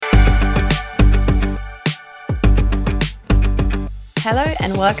Hello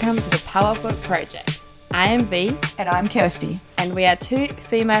and welcome to the Powerfoot Project. I am V. And I'm Kirsty. And we are two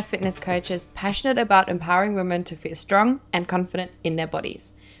female fitness coaches passionate about empowering women to feel strong and confident in their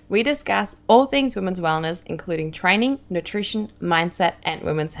bodies. We discuss all things women's wellness, including training, nutrition, mindset, and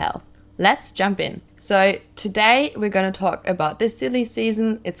women's health. Let's jump in. So today we're going to talk about this silly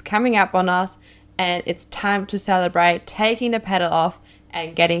season. It's coming up on us and it's time to celebrate taking the pedal off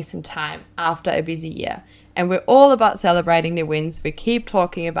and getting some time after a busy year. And we're all about celebrating the wins. We keep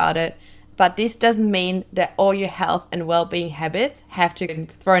talking about it. But this doesn't mean that all your health and well-being habits have to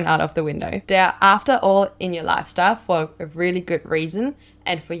get thrown out of the window. They are, after all, in your lifestyle for a really good reason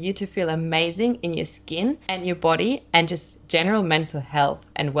and for you to feel amazing in your skin and your body and just general mental health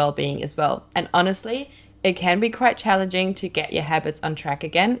and well-being as well. And honestly, it can be quite challenging to get your habits on track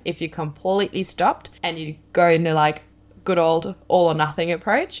again if you completely stopped and you go into like good old all or nothing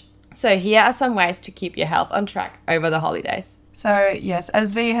approach. So here are some ways to keep your health on track over the holidays. So yes,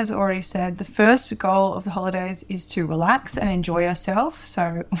 as V has already said, the first goal of the holidays is to relax and enjoy yourself.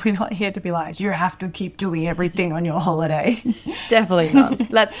 So we're not here to be like, you have to keep doing everything on your holiday. Definitely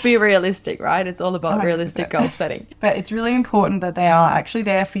not. Let's be realistic, right? It's all about 100%. Realistic goal setting. But it's really important that they are actually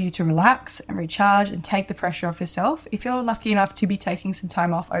there for you to relax and recharge and take the pressure off yourself. If you're lucky enough to be taking some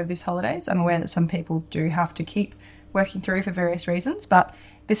time off over these holidays, I'm aware that some people do have to keep working through for various reasons, but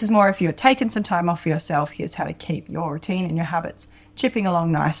this is more if you're taking some time off for yourself, here's how to keep your routine and your habits chipping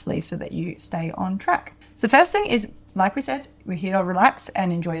along nicely so that you stay on track. So first thing is, like we said, we're here to relax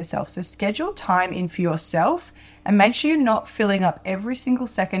and enjoy yourself. So schedule time in for yourself and make sure you're not filling up every single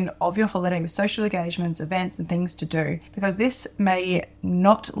second of your holiday with social engagements, events and things to do, because this may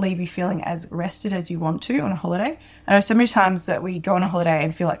not leave you feeling as rested as you want to on a holiday. I know so many times that we go on a holiday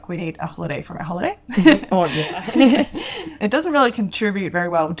and feel like we need a holiday from our holiday. Oh, yeah. It doesn't really contribute very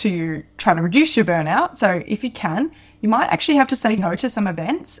well to you trying to reduce your burnout. So if you can, you might actually have to say no to some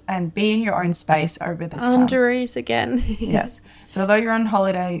events and be in your own space over this time. Boundaries again. Yes. So although you're on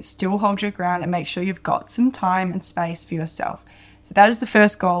holiday, still hold your ground and make sure you've got some time and space for yourself. So that is the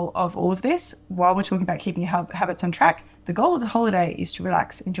first goal of all of this. While we're talking about keeping your habits on track, the goal of the holiday is to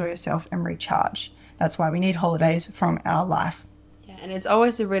relax, enjoy yourself and recharge. That's why we need holidays from our life. And it's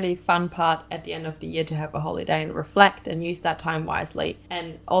always a really fun part at the end of the year to have a holiday and reflect and use that time wisely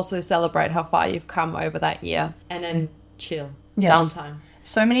and also celebrate how far you've come over that year and then chill, downtime.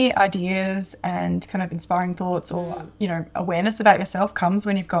 So many ideas and kind of inspiring thoughts or, awareness about yourself comes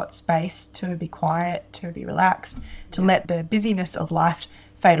when you've got space to be quiet, to be relaxed, to let the busyness of life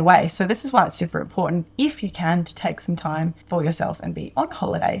fade away. So this is why it's super important, if you can, to take some time for yourself and be on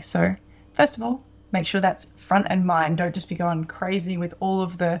holiday. So first of all, make sure that's front and mind. Don't just be going crazy with all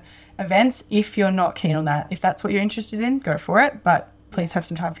of the events if you're not keen on that. If that's what you're interested in, go for it, but please have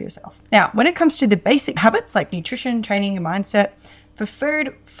some time for yourself. Now, when it comes to the basic habits like nutrition, training, and mindset, for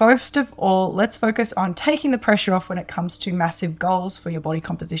food, first of all, let's focus on taking the pressure off when it comes to massive goals for your body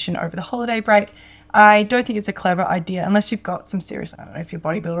composition over the holiday break. I don't think it's a clever idea unless you've got some serious, I don't know, if you're a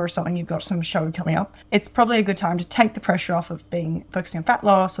bodybuilder or something, you've got some show coming up. It's probably a good time to take the pressure off of focusing on fat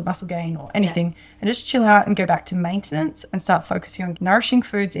loss or muscle gain or anything and just chill out and go back to maintenance and start focusing on nourishing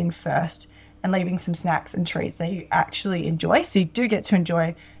foods in first and leaving some snacks and treats that you actually enjoy. So you do get to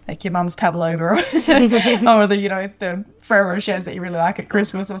enjoy like your mum's pavlova or the Ferrero Rochers that you really like at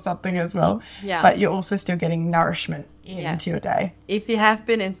Christmas or something as well. Yeah. But you're also still getting nourishment into your day. If you have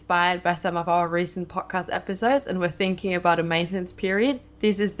been inspired by some of our recent podcast episodes and we're thinking about a maintenance period,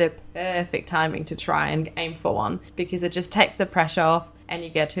 this is the perfect timing to try and aim for one because it just takes the pressure off and you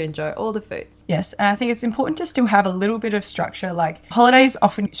get to enjoy all the foods. Yes, and I think it's important to still have a little bit of structure. Like holidays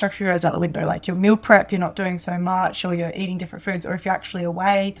often structure goes out the window, like your meal prep, you're not doing so much or you're eating different foods, or if you're actually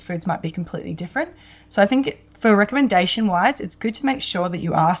away, the foods might be completely different. So I think for recommendation wise, it's good to make sure that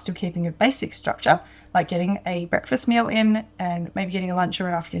you are still keeping a basic structure, like getting a breakfast meal in and maybe getting a lunch or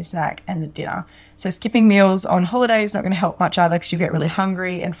an afternoon snack and the dinner. So skipping meals on holiday is not going to help much either because you get really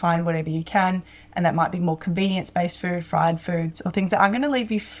hungry and find whatever you can. And that might be more convenience-based food, fried foods, or things that aren't going to leave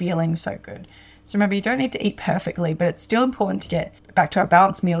you feeling so good. So remember, you don't need to eat perfectly, but it's still important to get back to our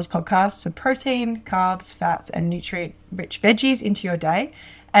Balanced Meals podcast, some protein, carbs, fats, and nutrient-rich veggies into your day.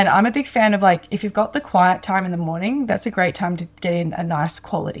 And I'm a big fan of if you've got the quiet time in the morning, that's a great time to get in a nice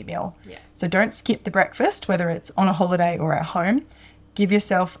quality meal. Yeah. So don't skip the breakfast, whether it's on a holiday or at home. Give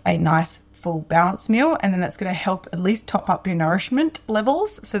yourself a nice full balanced meal, and then that's going to help at least top up your nourishment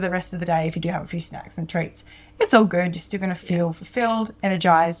levels. So the rest of the day, if you do have a few snacks and treats, it's all good. You're still going to feel fulfilled,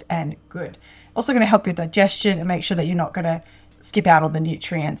 energized, and good. Also going to help your digestion and make sure that you're not going to skip out on the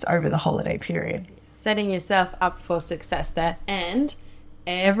nutrients over the holiday period. Setting yourself up for success there. And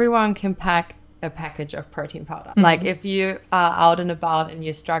everyone can pack a package of protein powder. Like if you are out and about and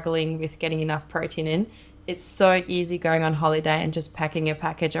you're struggling with getting enough protein in, it's so easy going on holiday and just packing a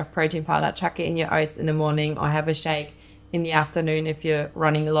package of protein powder, chuck it in your oats in the morning, or have a shake in the afternoon if you're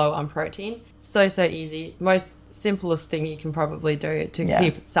running low on protein. So easy. Most simplest thing you can probably do to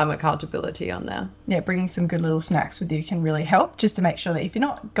keep some accountability on there. Yeah, bringing some good little snacks with you can really help, just to make sure that if you're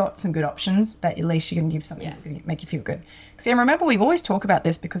not got some good options, that at least you can give something that's going to make you feel good. Because remember, we've always talked about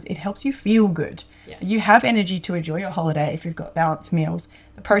this because it helps you feel good. Yeah. You have energy to enjoy your holiday if you've got balanced meals.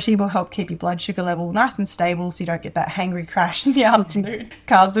 The protein will help keep your blood sugar level nice and stable so you don't get that hangry crash in the afternoon.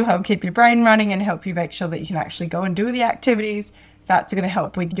 Carbs will help keep your brain running and help you make sure that you can actually go and do the activities. Fats are going to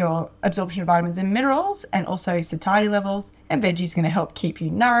help with your absorption of vitamins and minerals and also satiety levels. And veggies are going to help keep you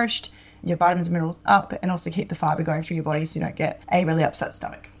nourished, your vitamins and minerals up, and also keep the fibre going through your body so you don't get a really upset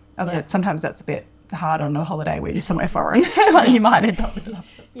stomach. Although sometimes that's a bit hard on a holiday where you're somewhere foreign. Like you might end up with an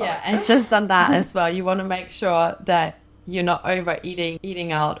upset stomach. Yeah, and just on that as well, you want to make sure that you're not overeating,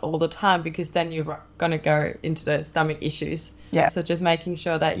 eating out all the time, because then you're going to go into the stomach issues. Yeah. So just making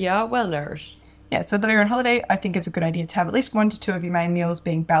sure that you are well nourished. Yeah, so if you're on holiday, I think it's a good idea to have at least 1 to 2 of your main meals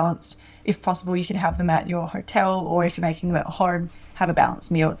being balanced. If possible, you can have them at your hotel, or if you're making them at home, have a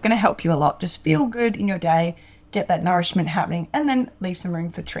balanced meal. It's going to help you a lot. Just feel good in your day, get that nourishment happening, and then leave some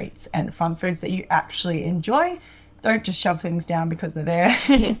room for treats and fun foods that you actually enjoy. Don't just shove things down because they're there.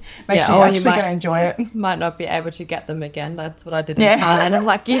 Make sure you're actually going to enjoy it. Might not be able to get them again. That's what I did in Thailand. I'm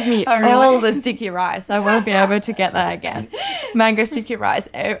like, give me all the sticky rice. I won't be able to get that again. Mango sticky rice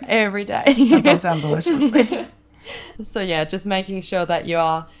every day. That does sound delicious. So yeah, just making sure that you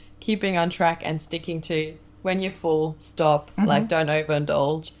are keeping on track and sticking to when you're full, stop. Like don't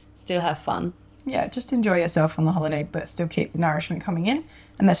overindulge. Still have fun. Yeah, just enjoy yourself on the holiday, but still keep the nourishment coming in.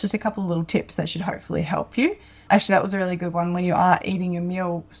 And that's just a couple of little tips that should hopefully help you. Actually, that was a really good one. When you are eating your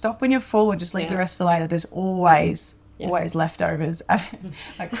meal, stop when you're full and just leave the rest for later. There's always leftovers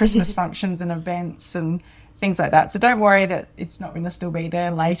at Christmas functions and events and things like that. So don't worry that it's not going to still be there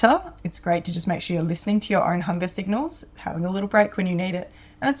later. It's great to just make sure you're listening to your own hunger signals, having a little break when you need it,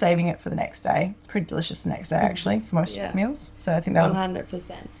 and then saving it for the next day. It's pretty delicious the next day, actually, for most meals. So I think that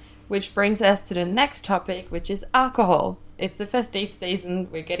 100%. Which brings us to the next topic, which is alcohol. It's the festive season.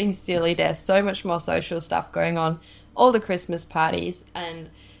 We're getting silly. There's so much more social stuff going on. All the Christmas parties.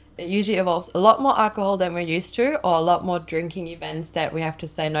 And it usually involves a lot more alcohol than we're used to, or a lot more drinking events that we have to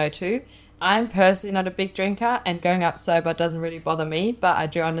say no to. I'm personally not a big drinker, and going out sober doesn't really bother me. But I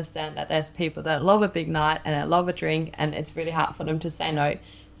do understand that there's people that love a big night and that love a drink, and it's really hard for them to say no.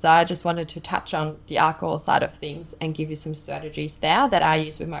 So I just wanted to touch on the alcohol side of things and give you some strategies there that I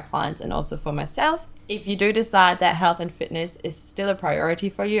use with my clients and also for myself. If you do decide that health and fitness is still a priority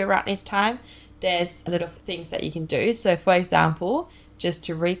for you around this time, there's a little things that you can do. So for example, just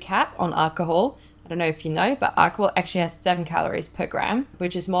to recap on alcohol, I don't know if you know, but alcohol actually has 7 calories per gram,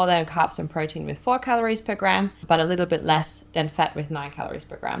 which is more than carbs and protein with 4 calories per gram, but a little bit less than fat with 9 calories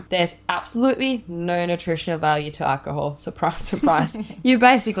per gram. There's absolutely no nutritional value to alcohol. Surprise, surprise. You're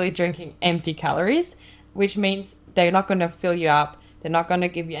basically drinking empty calories, which means they're not going to fill you up. They're not going to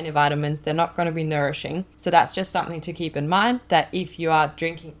give you any vitamins. They're not going to be nourishing. So that's just something to keep in mind, that if you are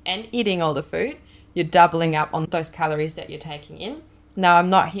drinking and eating all the food, you're doubling up on those calories that you're taking in. Now, I'm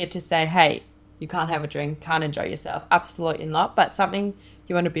not here to say, hey, you can't have a drink, can't enjoy yourself. Absolutely not. But something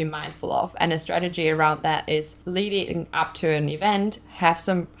you want to be mindful of. And a strategy around that is leading up to an event, have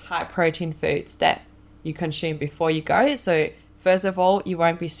some high protein foods that you consume before you go. So first of all, you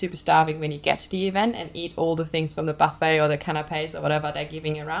won't be super starving when you get to the event and eat all the things from the buffet or the canapes or whatever they're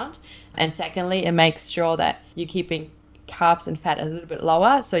giving around. And secondly, it makes sure that you're keeping carbs and fat a little bit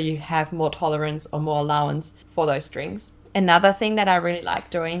lower so you have more tolerance or more allowance for those drinks. Another thing that I really like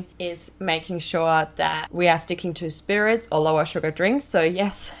doing is making sure that we are sticking to spirits or lower sugar drinks. So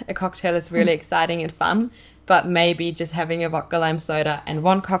yes, a cocktail is really exciting and fun, but maybe just having a vodka lime soda and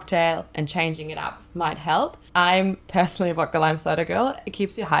one cocktail and changing it up might help. I'm personally a vodka lime soda girl. It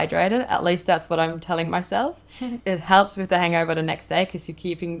keeps you hydrated. At least that's what I'm telling myself. It helps with the hangover the next day because you're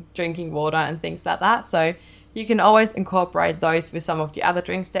keeping drinking water and things like that. So you can always incorporate those with some of the other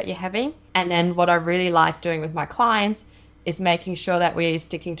drinks that you're having. And then what I really like doing with my clients is making sure that we're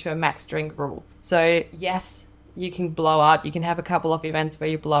sticking to a max drink rule. So yes, you can blow out. You can have a couple of events where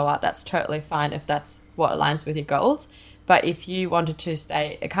you blow out. That's totally fine if that's what aligns with your goals. But if you wanted to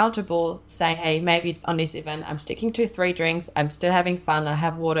stay accountable, say, hey, maybe on this event, I'm sticking to 3 drinks, I'm still having fun, I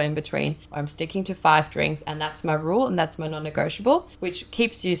have water in between, or I'm sticking to 5 drinks, and that's my rule and that's my non-negotiable, which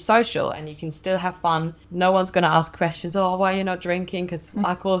keeps you social and you can still have fun. No one's going to ask questions, oh, why are you not drinking? Because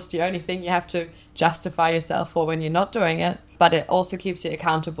alcohol is the only thing you have to justify yourself for when you're not doing it. But it also keeps you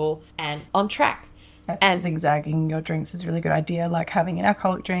accountable and on track. And zigzagging your drinks is a really good idea, like having an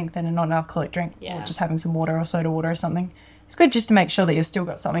alcoholic drink, then a non-alcoholic drink, or just having some water or soda water or something. It's good just to make sure that you've still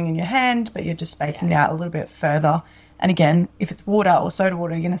got something in your hand, but you're just spacing it out a little bit further. And again, if it's water or soda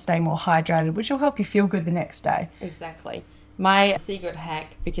water, you're going to stay more hydrated, which will help you feel good the next day. Exactly. My secret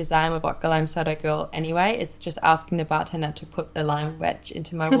hack, because I'm a vodka lime soda girl anyway, is just asking the bartender to put a lime wedge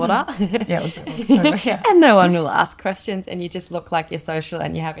into my water. And no one will ask questions, and you just look like you're social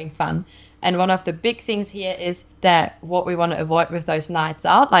and you're having fun. And one of the big things here is that what we want to avoid with those nights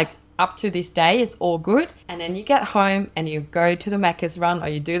out, like up to this day, is all good. And then you get home and you go to the Macca's run, or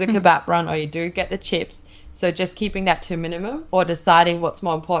you do the kebab run, or you do get the chips. So just keeping that to a minimum, or deciding what's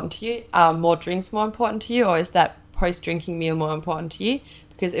more important to you. Are more drinks more important to you, or is that post-drinking meal more important to you?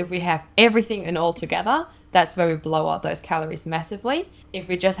 Because if we have everything and all together, that's where we blow out those calories massively. If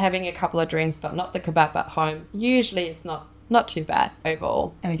we're just having a couple of drinks but not the kebab at home, usually it's not too bad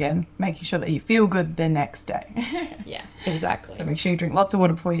overall. And again, making sure that you feel good the next day. Yeah, exactly. So make sure you drink lots of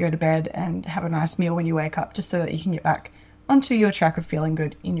water before you go to bed and have a nice meal when you wake up, just so that you can get back onto your track of feeling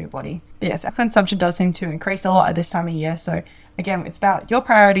good in your body. But yes, our consumption does seem to increase a lot at this time of year. So again, it's about your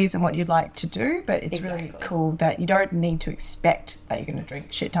priorities and what you'd like to do, but it's really cool that you don't need to expect that you're going to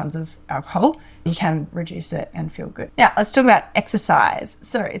drink shit tons of alcohol. You can reduce it and feel good. Now, let's talk about exercise.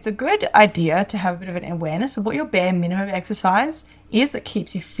 So it's a good idea to have a bit of an awareness of what your bare minimum exercise is that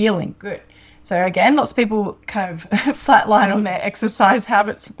keeps you feeling good. So again, lots of people kind of flatline on their exercise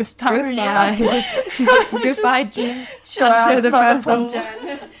habits at this time of year. Goodbye, Jim. Chill out the first of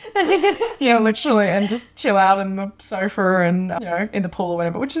Jan. Yeah, literally, and just chill out on the sofa and, in the pool or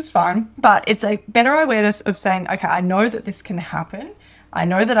whatever, which is fine. But it's a better awareness of saying, okay, I know that this can happen. I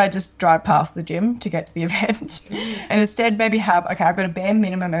know that I just drive past the gym to get to the event. And instead maybe have, okay, I've got a bare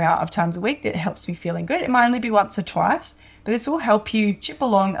minimum amount of times a week that helps me feeling good. It might only be once or twice, but this will help you chip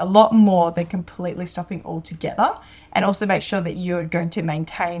along a lot more than completely stopping altogether, and also make sure that you're going to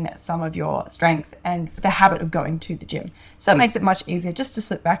maintain some of your strength and the habit of going to the gym. So it makes it much easier just to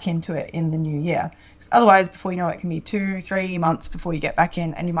slip back into it in the new year. Because otherwise, before you know it, can be 2-3 months before you get back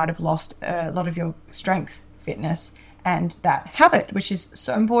in, and you might have lost a lot of your strength, fitness, and that habit, which is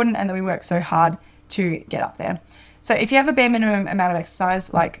so important and that we work so hard to get up there. So if you have a bare minimum amount of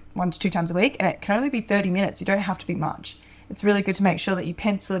exercise, like 1 to 2 times a week, and it can only be 30 minutes, you don't have to be much. It's really good to make sure that you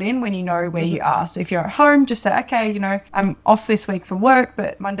pencil it in when you know where you are. So if you're at home, just say, okay, I'm off this week from work,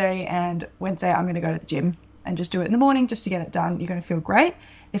 but Monday and Wednesday I'm going to go to the gym, and just do it in the morning just to get it done. You're going to feel great.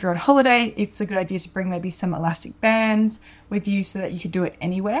 If you're on holiday, it's a good idea to bring maybe some elastic bands with you so that you could do it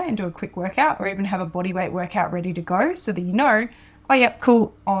anywhere and do a quick workout, or even have a body weight workout ready to go so that oh, yep,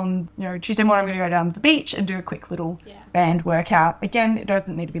 cool. On Tuesday morning, I'm going to go down to the beach and do a quick little band workout. Again, it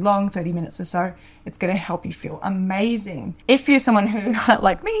doesn't need to be long, 30 minutes or so. It's going to help you feel amazing. If you're someone who,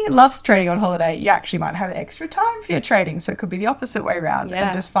 like me, loves trading on holiday, you actually might have extra time for your trading. So it could be the opposite way around,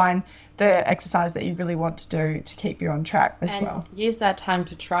 and just find the exercise that you really want to do to keep you on track as well. Use that time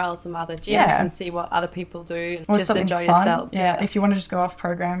to trial some other gyms and see what other people do. Or just enjoy fun. yourself. Yeah, if you want to just go off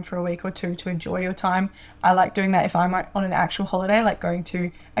program for a week or two to enjoy your time. I like doing that if I'm on an actual holiday, like going to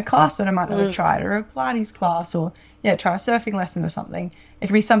a class that I might not have tried, or a Pilates class, or try a surfing lesson or something. It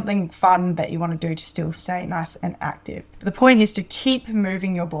can be something fun that you want to do to still stay nice and active. But the point is to keep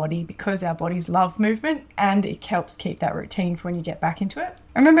moving your body, because our bodies love movement, and it helps keep that routine for when you get back into it.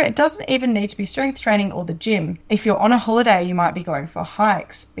 Remember, it doesn't even need to be strength training or the gym. If you're on a holiday, you might be going for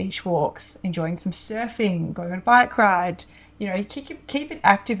hikes, beach walks, enjoying some surfing, going on a bike ride. You keep it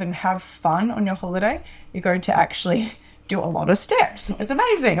active and have fun on your holiday. You're going to actually do a lot of steps. It's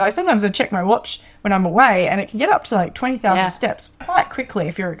amazing. Like, sometimes I check my watch when I'm away, and it can get up to like 20,000 steps quite quickly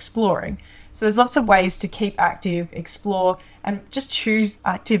if you're exploring. So there's lots of ways to keep active, explore, and just choose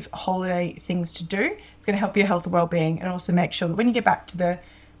active holiday things to do. It's going to help your health and well-being, and also make sure that when you get back to the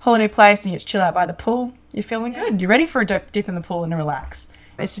holiday place and you just chill out by the pool, you're feeling good. You're ready for a dip in the pool and relax.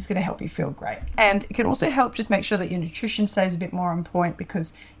 It's just going to help you feel great. And it can also help just make sure that your nutrition stays a bit more on point,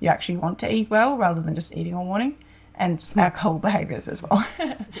 because you actually want to eat well rather than just eating all morning. And alcohol behaviors as well.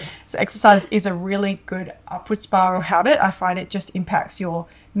 So exercise is a really good upward spiral habit. I find it just impacts your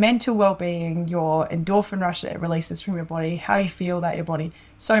mental well-being, your endorphin rush that it releases from your body, how you feel about your body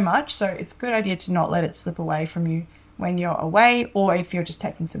so much. So it's a good idea to not let it slip away from you when you're away, or if you're just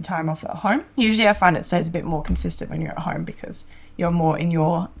taking some time off at home. Usually I find it stays a bit more consistent when you're at home because you're more in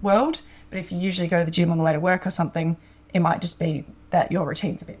your world. But if you usually go to the gym on the way to work or something, it might just be that your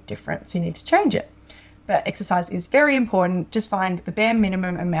routine's a bit different, so you need to change it. But exercise is very important. Just find the bare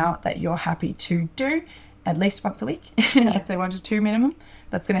minimum amount that you're happy to do at least once a week. I'd say 1 to 2 minimum.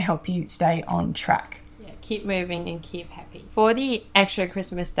 That's going to help you stay on track. Keep moving and keep happy. For the extra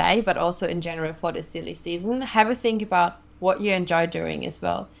Christmas day, but also in general for the silly season, have a think about what you enjoy doing as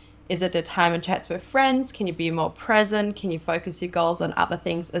well. Is it the time and chats with friends? Can you be more present? Can you focus your goals on other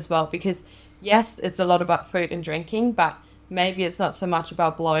things as well? Because yes, it's a lot about food and drinking, but maybe it's not so much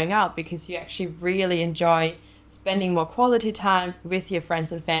about blowing out because you actually really enjoy spending more quality time with your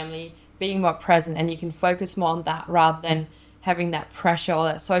friends and family, being more present, and you can focus more on that rather than having that pressure or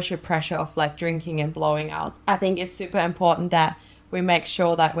that social pressure of like drinking and blowing out. I think it's super important that we make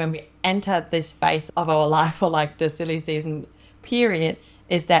sure that when we enter this phase of our life or like the silly season period,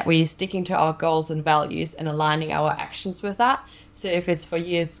 is that we're sticking to our goals and values and aligning our actions with that. So if it's for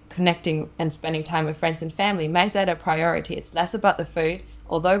you, it's connecting and spending time with friends and family, make that a priority. It's less about the food,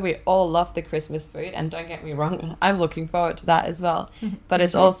 although we all love the Christmas food, and don't get me wrong, I'm looking forward to that as well. But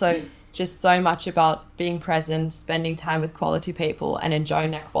it's also just so much about being present, spending time with quality people and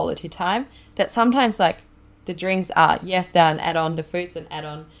enjoying that quality time, that sometimes like the drinks are, yes, they're an add-on, the food's an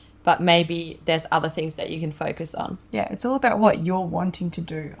add-on, but maybe there's other things that you can focus on. Yeah, it's all about what you're wanting to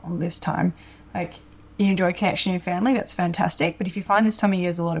do on this time. Like, you enjoy connection in your family, that's fantastic, but if you find this time of year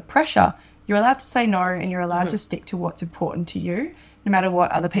is a lot of pressure, you're allowed to say no, and you're allowed to stick to what's important to you, no matter what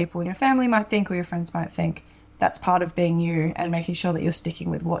other people in your family might think or your friends might think. That's part of being you and making sure that you're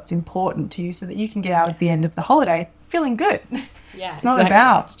sticking with what's important to you so that you can get out at the end of the holiday feeling good. Yeah, it's not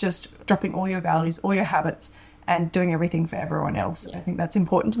about just dropping all your values, all your habits, and doing everything for everyone else. I think that's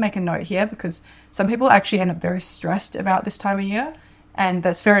important to make a note here because some people actually end up very stressed about this time of year, and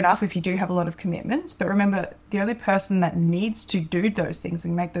that's fair enough if you do have a lot of commitments. But remember, the only person that needs to do those things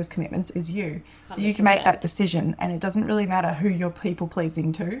and make those commitments is you. So 100%. You can make that decision, and it doesn't really matter who you're people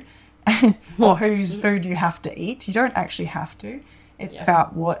pleasing to or whose food you have to eat. You don't actually have to. It's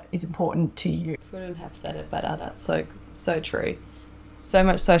about what is important to you. Couldn't have said it better. That's so true. So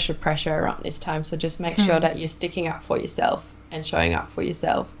much social pressure around this time, so just make sure that you're sticking up for yourself and showing up for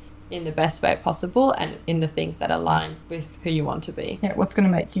yourself in the best way possible and in the things that align with who you want to be. Yeah, what's going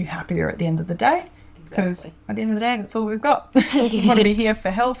to make you happier at the end of the day, because at the end of the day, that's all we've got. You want to be here for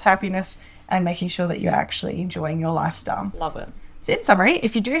health, happiness, and making sure that you're actually enjoying your lifestyle. Love it. So in summary,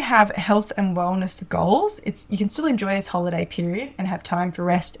 if you do have health and wellness goals, you can still enjoy this holiday period and have time for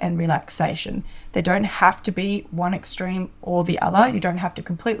rest and relaxation. They don't have to be one extreme or the other. You don't have to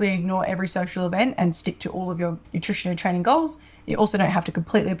completely ignore every social event and stick to all of your nutrition and training goals. You also don't have to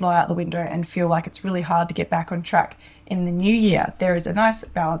completely blow out the window and feel like it's really hard to get back on track in the new year. There is a nice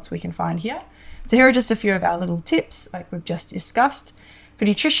balance we can find here. So here are just a few of our little tips like we've just discussed. For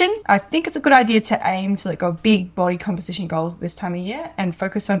nutrition, I think it's a good idea to aim to let go of big body composition goals this time of year and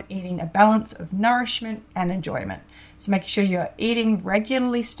focus on eating a balance of nourishment and enjoyment. So making sure you're eating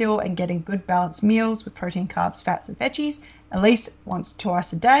regularly still and getting good balanced meals with protein, carbs, fats and veggies at least once or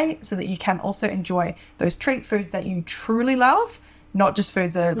twice a day so that you can also enjoy those treat foods that you truly love, not just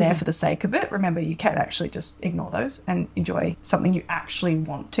foods that are there for the sake of it. Remember, you can actually just ignore those and enjoy something you actually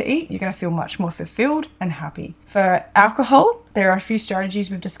want to eat. You're going to feel much more fulfilled and happy. For alcohol, there are a few strategies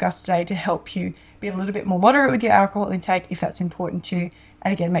we've discussed today to help you be a little bit more moderate with your alcohol intake if that's important to you.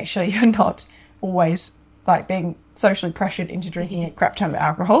 And again, make sure you're not always like being socially pressured into drinking a crap ton of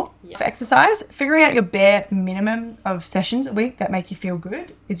alcohol. Yeah. For exercise, figuring out your bare minimum of sessions a week that make you feel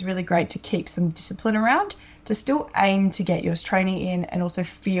good is really great to keep some discipline around, to still aim to get your training in and also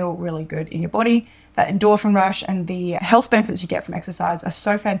feel really good in your body. That endorphin rush and the health benefits you get from exercise are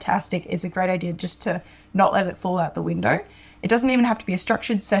so fantastic. It's a great idea just to not let it fall out the window. It doesn't even have to be a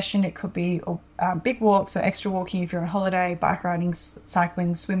structured session. It could be big walks or extra walking if you're on holiday, bike riding,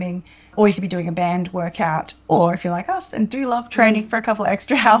 cycling, swimming, or you could be doing a band workout. Or if you're like us and do love training for a couple of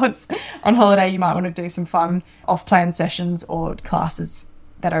extra hours on holiday, you might want to do some fun off-plan sessions or classes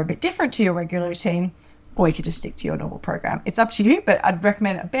that are a bit different to your regular routine, or you could just stick to your normal program. It's up to you, but I'd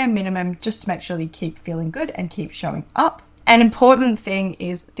recommend a bare minimum just to make sure that you keep feeling good and keep showing up. An important thing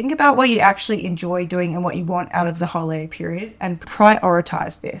is think about what you actually enjoy doing and what you want out of the holiday period and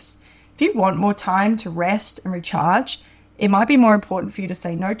prioritize this. If you want more time to rest and recharge, it might be more important for you to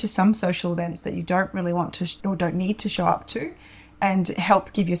say no to some social events that you don't really want to or don't need to show up to and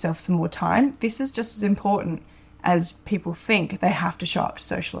help give yourself some more time. This is just as important as people think they have to show up to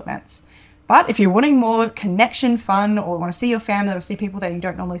social events. But if you're wanting more connection, fun, or want to see your family or see people that you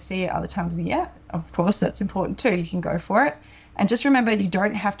don't normally see at other times of the year, of course, that's important too. You can go for it. And just remember, you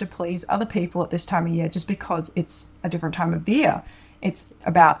don't have to please other people at this time of year just because it's a different time of the year. It's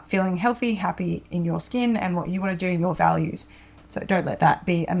about feeling healthy, happy in your skin and what you want to do, your values. So don't let that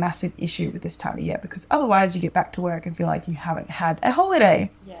be a massive issue with this time of year, because otherwise you get back to work and feel like you haven't had a holiday.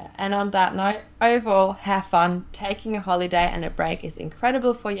 Yeah, and on that note, overall, have fun. Taking a holiday and a break is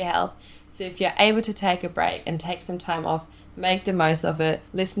incredible for your health. So if you're able to take a break and take some time off, make the most of it.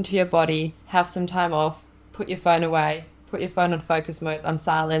 Listen to your body, have some time off, put your phone away, put your phone on focus mode, on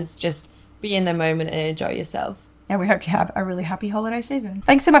silence, just be in the moment and enjoy yourself. And we hope you have a really happy holiday season.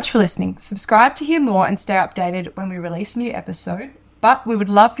 Thanks so much for listening. Subscribe to hear more and stay updated when we release a new episode. But we would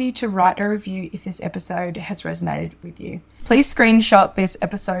love for you to write a review if this episode has resonated with you. Please screenshot this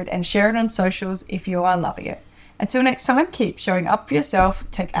episode and share it on socials if you are loving it. Until next time, keep showing up for yourself,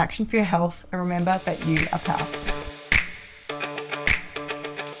 take action for your health, and remember that you are powerful.